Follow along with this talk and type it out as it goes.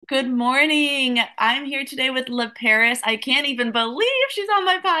Good morning. I'm here today with La Paris. I can't even believe she's on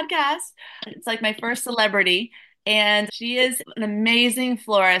my podcast. It's like my first celebrity, and she is an amazing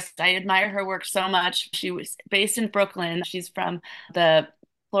florist. I admire her work so much. She was based in Brooklyn. She's from the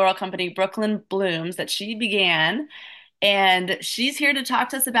floral company Brooklyn Blooms that she began, and she's here to talk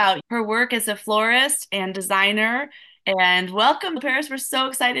to us about her work as a florist and designer. And welcome, La Paris. We're so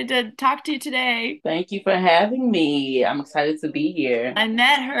excited to talk to you today. Thank you for having me. I'm excited to be here. I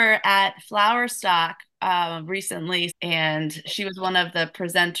met her at Flower Stock recently, and she was one of the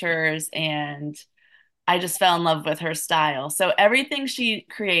presenters, and I just fell in love with her style. So everything she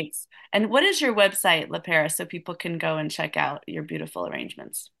creates. And what is your website, La Paris, so people can go and check out your beautiful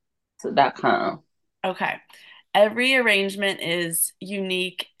arrangements? .com. Okay. Every arrangement is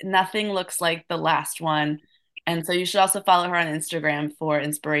unique. Nothing looks like the last one. And so you should also follow her on Instagram for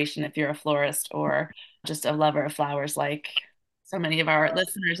inspiration if you're a florist or just a lover of flowers like so many of our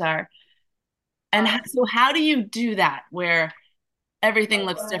listeners are. And so how do you do that where everything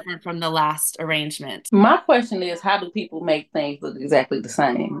looks different from the last arrangement? My question is, how do people make things look exactly the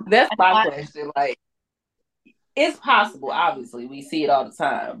same? That's my I- question. Like, it's possible, obviously. We see it all the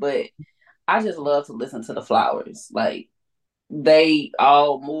time, but I just love to listen to the flowers. Like, they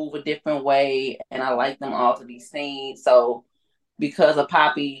all move a different way, and I like them all to be seen. So, because a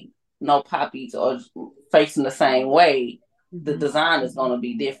poppy, no poppies are facing the same way, the Mhm. design is going to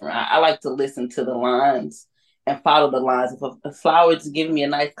be different. I like to listen to the lines and follow the lines. If a flower is giving me a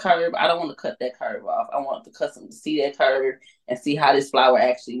nice curve, I don't want to cut that curve off. I want the customer to see that curve and see how this flower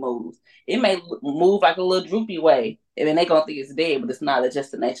actually moves. It may move like a little droopy way, and then they're going to think it's dead, but it's not. It's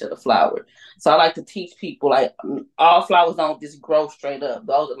just the nature of the flower. So I like to teach people, like, all flowers don't just grow straight up.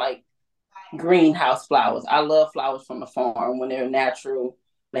 Those are like greenhouse flowers. I love flowers from the farm when they're natural.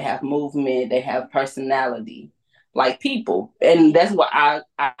 They have movement. They have personality, like people, and that's what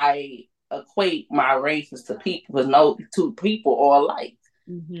I equate my arrangements to people. Because no two people are alike.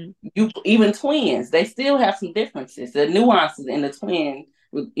 Mhm. You even twins, they still have some differences. The nuances in the twin,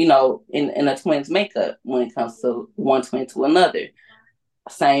 in a twin's makeup when it comes to one twin to another.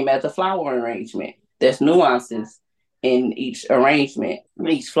 Same as a flower arrangement. There's nuances in each arrangement,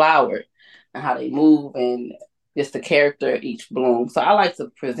 each flower, and how they move and just the character of each bloom. So I like to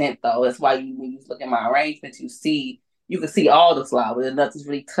present those. That's why when you look at my arrangements, you can see all the flowers. And nothing's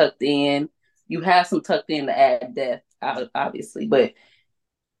really tucked in. You have some tucked in to add depth, obviously, but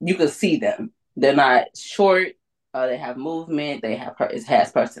you can see them. They're not short. They have movement. It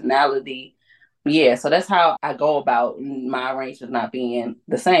has personality. Yeah, so that's how I go about my arrangements not being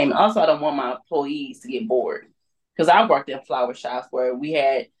the same. Also, I don't want my employees to get bored because I worked in flower shops where we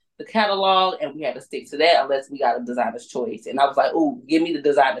had the catalog and we had to stick to that unless we got a designer's choice. And I was like, "Oh, give me the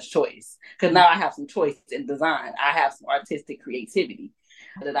designer's choice," because now I have some choice in design. I have some artistic creativity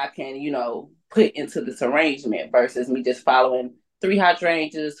that I can, put into this arrangement versus me just following three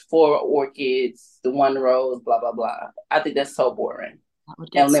hydrangeas, four orchids, the one rose, blah blah blah. I think that's so boring That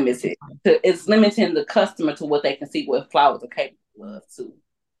would get and so limited. It's limiting the customer to what they can see what flowers are capable of too.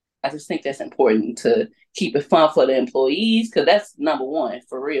 I just think that's important to keep it fun for the employees because that's number one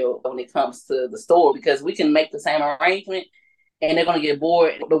for real when it comes to the store because we can make the same arrangement and they're gonna get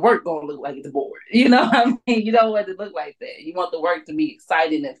bored. The work gonna look like it's bored. You know what I mean? You don't want it to look like that. You want the work to be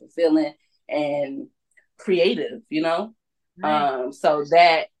exciting and fulfilling and creative, right. So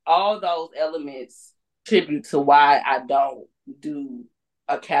that all those elements tribute to why I don't do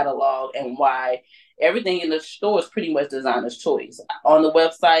a catalog and why everything in the store is pretty much designer's choice. On the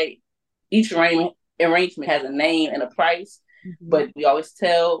website, each arrangement has a name and a price, Mhm. but we always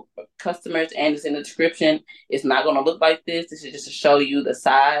tell customers, and it's in the description, it's not going to look like this. This is just to show you the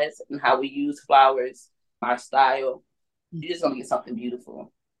size and how we use flowers, our style. You're just going to get something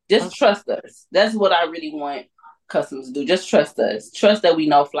beautiful. Just trust us. That's what I really want customers to do. Just trust us. Trust that we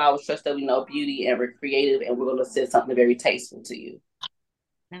know flowers, trust that we know beauty, and we're creative, and we're going to send something very tasteful to you.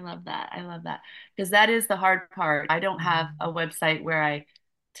 I love that. I love that. Because that is the hard part. I don't have a website where I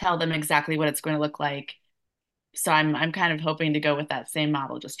tell them exactly what it's going to look like. So I'm kind of hoping to go with that same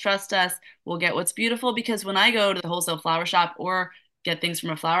model. Just trust us. We'll get what's beautiful because when I go to the wholesale flower shop or get things from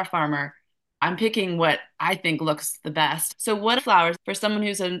a flower farmer, I'm picking what I think looks the best. So what flowers for someone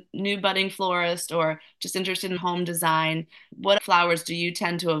who's a new budding florist or just interested in home design, what flowers do you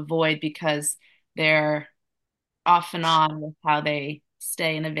tend to avoid because they're off and on with how they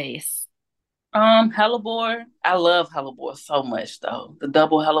stay in a vase? Hellebore. I love hellebore so much though. The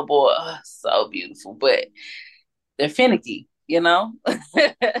double hellebore, so beautiful, but they're finicky. I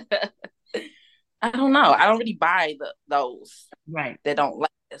don't know. I don't really buy those Right. that don't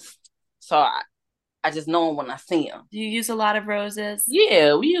last. So I just know them when I see them. Do you use a lot of roses?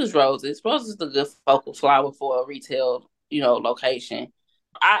 Yeah, we use roses. Roses is a good focal flower for a retail, location.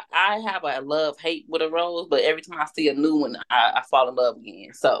 I have a love hate with a rose, but every time I see a new one, I fall in love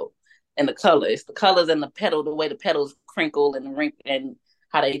again. So, and the colors and the petal, the way the petals crinkle and wrinkle and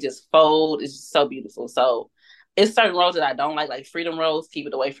how they just fold is just so beautiful. So, it's certain roses I don't like Freedom Rose. Keep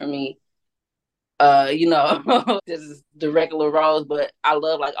it away from me. This is the regular rose, but I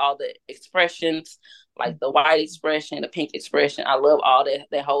love like all the expressions, like the white expression, the pink expression. I love all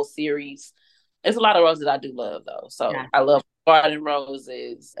that whole series. There's a lot of roses I do love though. So Yeah. I love garden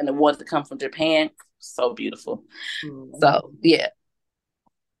roses and the ones that come from Japan. So beautiful. Mm. So yeah.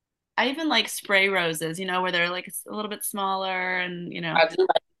 I even like spray roses, where they're like a little bit smaller and, I do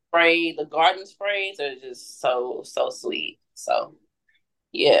like spray. The garden sprays are just so sweet. So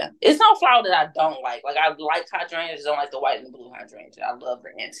yeah, it's no flower that I don't like. Like I like hydrangeas, don't like the white and the blue hydrangea. I love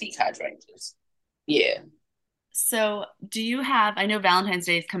the antique hydrangeas. Yeah. So, do you have, I know Valentine's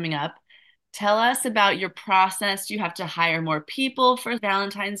Day is coming up. Tell us about your process. Do you have to hire more people for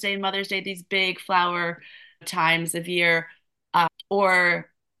Valentine's Day and Mother's Day, these big flower times of year? Or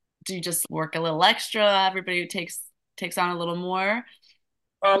do you just work a little extra? Everybody takes on a little more.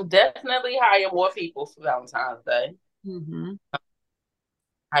 Definitely hire more people for Valentine's Day. Hmm.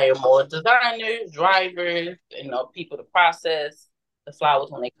 Hire more designers, drivers, people to process the flowers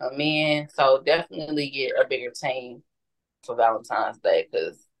when they come in. So definitely get a bigger team for Valentine's Day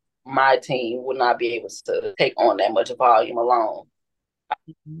because my team would not be able to take on that much volume alone.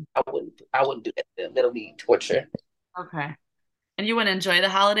 I wouldn't do that. That'll be torture. Okay. And you want to enjoy the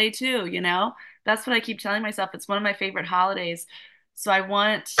holiday too? That's what I keep telling myself. It's one of my favorite holidays. So I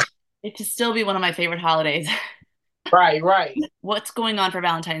want it to still be one of my favorite holidays. Right, right. What's going on for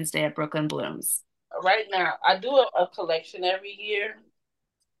Valentine's Day at Brooklyn Blooms? Right now, I do a collection every year.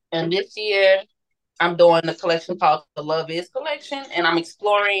 And this year, I'm doing a collection called the Love Is Collection, and I'm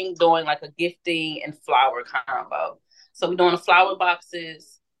exploring doing like a gifting and flower combo. So we're doing the flower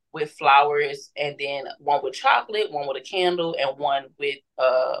boxes with flowers, and then one with chocolate, one with a candle, and one with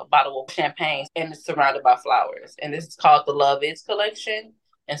a bottle of champagne, and it's surrounded by flowers. And this is called the Love Is Collection.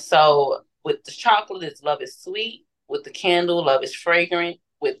 And so with the chocolate, it's Love Is Sweet. With the candle, Love Is Fragrant.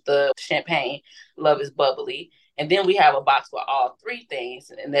 With the champagne, Love Is Bubbly. And then we have a box for all three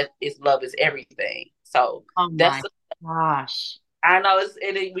things, and that is Love Is Everything. So Oh that's my gosh. I know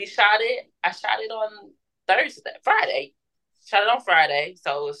we shot it. I shot it on Friday. Shot it on Friday.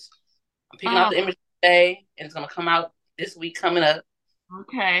 So I'm picking out Oh, the image today, and it's gonna come out this week coming up.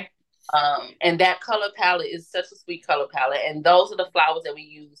 okay. And that color palette is such a sweet color palette, and those are the flowers that we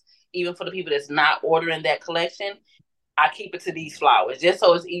use even for the people that's not ordering that collection. I keep it to these flowers just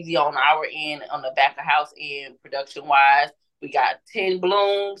so it's easy on our end, on the back of house end, production wise. We got 10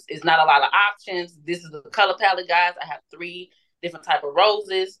 blooms. It's not a lot of options. This is the color palette, guys. I have three different type of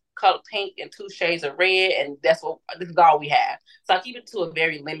roses, color pink and two shades of red, and this is all we have. So I keep it to a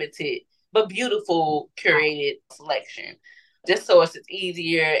very limited but beautiful curated selection. Just so it's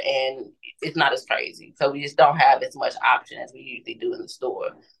easier and it's not as crazy. So we just don't have as much option as we usually do in the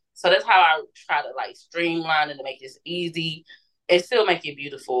store. So that's how I try to like streamline it to make this easy and still make it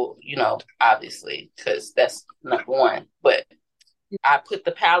beautiful, obviously, because that's number one. But I put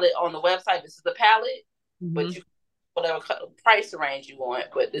the palette on the website. This is the palette, but Hmm. you whatever price range you want,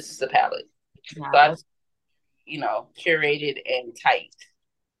 but this is the palette. So Yeah, I curated and tight.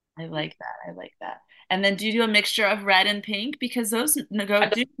 I like that. I like that. And then do you do a mixture of red and pink? Because those go I,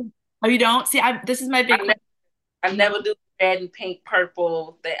 do. Oh, you don't? See, this is my big I, ne- question. I No. never do red and pink,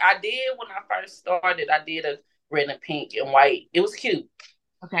 purple. I did when I first started. I did a red and pink and white. It was cute.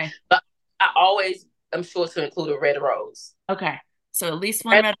 Okay. But I always am sure to include a red rose. Okay. So at least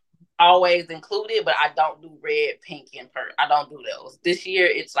one Red red. always included, but I don't do red, pink, and purple. I don't do those. This year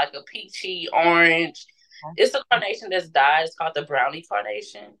it's like a peachy orange. It's a carnation that's dyed. It's called the brownie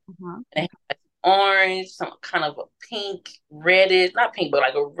carnation. Uh-huh. And it has orange, some kind of a pink, reddish, not pink, but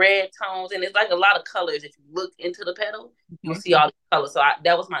like a red tones. And it's like a lot of colors. If you look into the petal, you'll Okay. see all the colors. So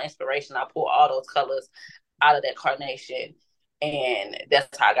that was my inspiration. I pulled all those colors out of that carnation. And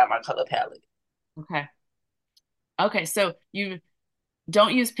that's how I got my color palette. Okay. Okay. So you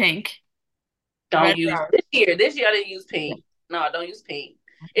don't use pink, Don't red use rose. this year. This year I didn't use pink. No, I don't use pink.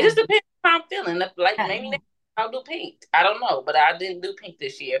 It Okay. just depends on how I'm feeling. Like Yeah. maybe next time I'll do pink. I don't know, but I didn't do pink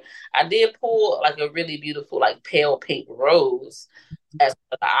this year. I did pull like a really beautiful, like pale pink rose as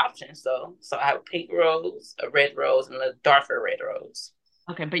the option. So I have a pink rose, a red rose, and a darker red rose.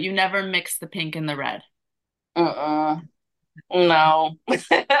 Okay. But you never mix the pink and the red. Mm-mm. No.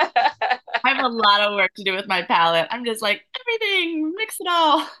 I have a lot of work to do with my palette. I'm just like, everything, mix it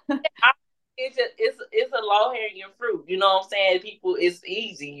all. it's a low hanging fruit. You know what I'm saying? People, it's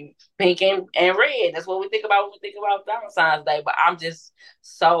easy. Pink and red. That's what we think about when we think about Valentine's Day. But I'm just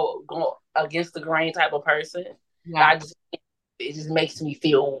so going against the grain type of person. Yeah. I just it just makes me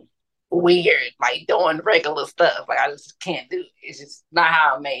feel weird, like doing regular stuff. Like I just can't do it. It's just not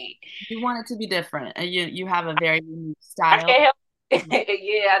how I'm made. You want it to be different. And you have a very unique I style. can't help it.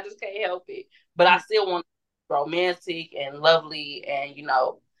 Yeah, I just can't help it. But I still want romantic and lovely and,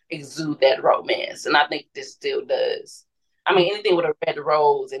 exude that romance. And I think this still does. I mean, anything with a red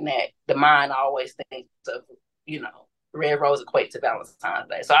rose in that, the mind always thinks of, you know, red rose equate to Valentine's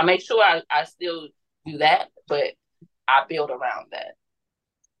Day. So I make sure I still do that, but I build around that.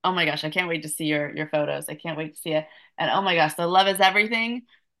 Oh my gosh, I can't wait to see your photos. I can't wait to see it. And oh my gosh, the love is everything.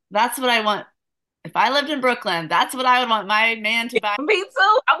 That's what I want. If I lived in Brooklyn, that's what I would want my man to buy. Me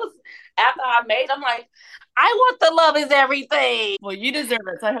too. After I made, I'm like, I want the love is everything. Well, you deserve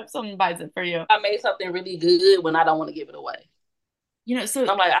it. So I hope someone buys it for you. I made something really good when I don't want to give it away. So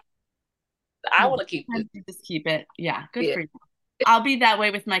I'm like, I want to keep this. you just keep it. Yeah, good Yeah. for you. I'll be that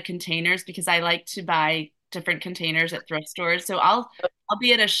way with my containers because I like to buy different containers at thrift stores. So I'll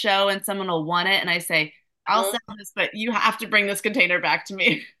be at a show and someone will want it and I say, I'll Mhm. sell this, but you have to bring this container back to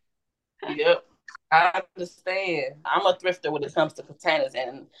me. Yep. I understand. I'm a thrifter when it comes to containers,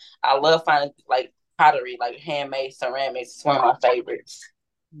 and I love finding like pottery, like handmade ceramics. It's one of my favorites.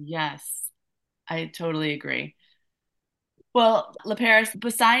 Yes, I totally agree. Well, LaParis,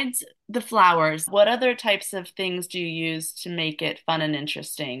 besides the flowers, what other types of things do you use to make it fun and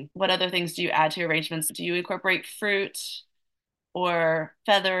interesting? What other things do you add to your arrangements? Do you incorporate fruit or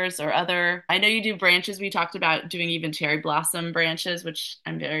feathers or other? I know you do branches. We talked about doing even cherry blossom branches, which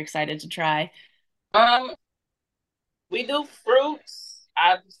I'm very excited to try. Um, we do fruits.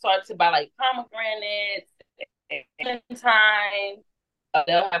 I started to buy like pomegranates and clementine.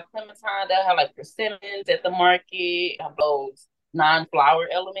 They'll have clementine. They'll have like persimmons at the market. Have those non-flower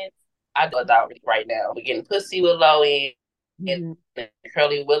elements. I do that right now. We're getting pussy willow and Mhm.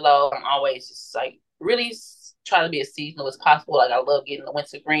 curly willow. I'm always just like really trying to be as seasonal as possible. Like I love getting the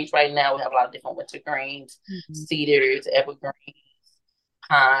winter greens right now. We have a lot of different winter greens, Mhm. cedars, evergreens,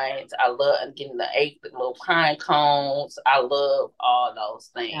 pines. I love getting the little pine cones. I love all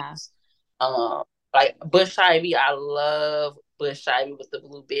those Yeah. things. Um, like bush ivy, I love bush ivy with the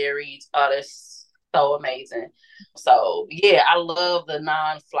blueberries. Oh, that's so amazing. So yeah, I love the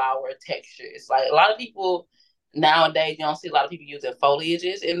non-flower textures. Like a lot of people nowadays, you don't see a lot of people using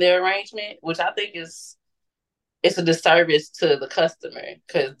foliages in their arrangement, which I think is it's a disservice to the customer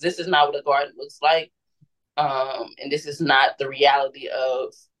because this is not what a garden looks like. And this is not the reality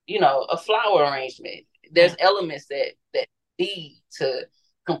of a flower arrangement. Yeah. There's elements that need to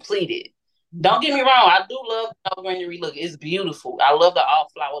complete it. Don't get me wrong, I do love the greenery look. It's beautiful. I love the all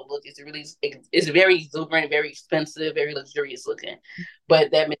flower look. It's very exuberant, very expensive, very luxurious looking.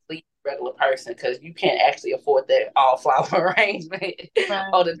 But that misleads the regular person because you can't actually afford that all flower arrangement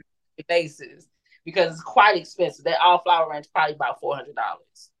on Right. a basis because it's quite expensive. That all flower range is probably about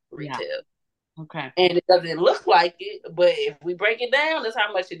 $400 Yeah. retail. Okay. And it doesn't look like it, but if we break it down, that's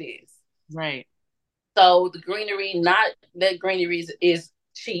how much it is. Right. So the greenery, not that greenery is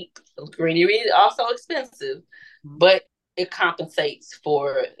cheap. Greenery is also expensive, Mhm. but it compensates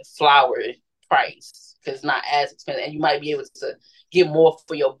for flower price because it's not as expensive, and you might be able to get more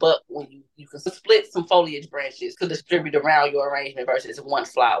for your buck when you can split some foliage branches to distribute around your arrangement versus one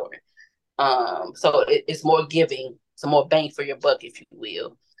flower. So it's more giving, some more bang for your buck, if you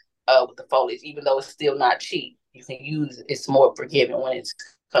will, with the foliage. Even though it's still not cheap, you can use it's more forgiving when it's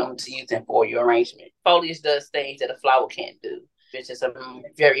coming to using for your arrangement. Foliage does things that a flower can't do. It's just a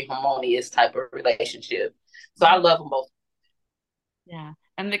very harmonious type of relationship. So I love them both. Yeah.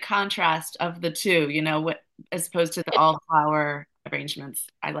 And the contrast of the two, what as opposed to the all flower arrangements.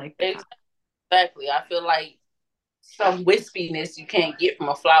 I like the contrast. Exactly. I feel like some wispiness you can't get from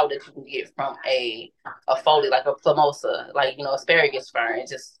a flower that you can get from a foliage like a plumosa, like asparagus fern.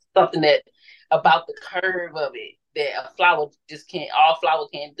 It's just something that about the curve of it that a flower just can't. All flower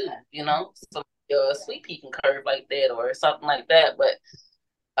can't do. So a sweet pea can curve like that or something like that. But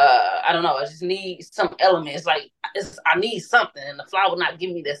I don't know. I just need some elements. Like I need something, and the flower not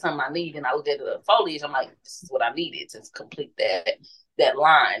giving me that something I need. And I look at the foliage. I'm like, this is what I needed to complete that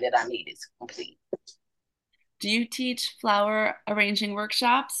line that I needed to complete. Do you teach flower arranging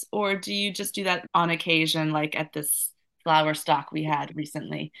workshops or do you just do that on occasion, like at this flower stock we had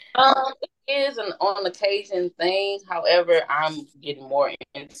recently? It is an on occasion thing. However, I'm getting more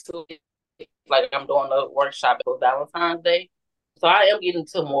into it. Like I'm doing a workshop for Valentine's Day. So I am getting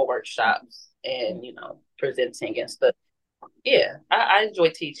to more workshops and, presenting and stuff. Yeah, I enjoy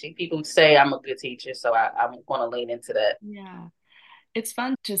teaching. People say I'm a good teacher, so I'm going to lean into that. Yeah. It's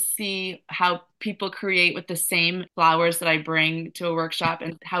fun to see how people create with the same flowers that I bring to a workshop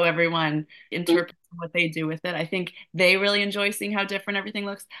and how everyone interprets what they do with it. I think they really enjoy seeing how different everything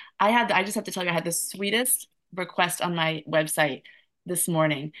looks. I just have to tell you, I had the sweetest request on my website this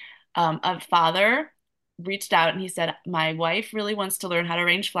morning. A father reached out and he said, my wife really wants to learn how to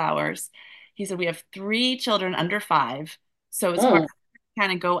arrange flowers. He said, we have three children under 5, so it's hard Mm. to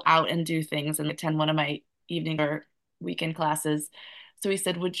kind of go out and do things and attend one of my evening or weekend classes. So he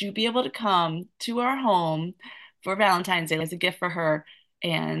said, would you be able to come to our home for Valentine's Day as a gift for her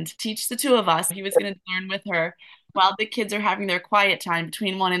and teach the two of us? He was going to learn with her while the kids are having their quiet time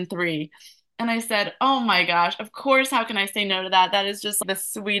between 1 and 3. And I said, oh my gosh, of course, how can I say no to that? That is just the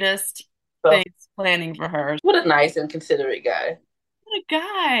sweetest So, thing planning for her. what a nice and considerate guy. What a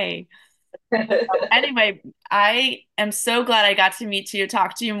guy. Anyway, I am so glad I got to meet you,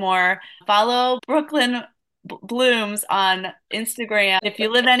 talk to you more. Follow Brooklyn Blooms on Instagram. If you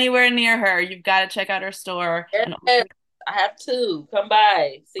live anywhere near her, you've got to check out her store. And Yes, I have to come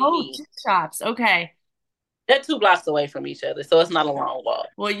by, see oh, me. two shops. Okay. They're 2 blocks away from each other, so it's not a long walk.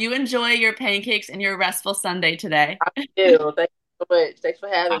 Well, you enjoy your pancakes and your restful Sunday today. Ew, thank you so much. Thanks for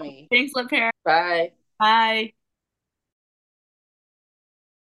having me. Thanks, Lip Hair. Bye. Bye.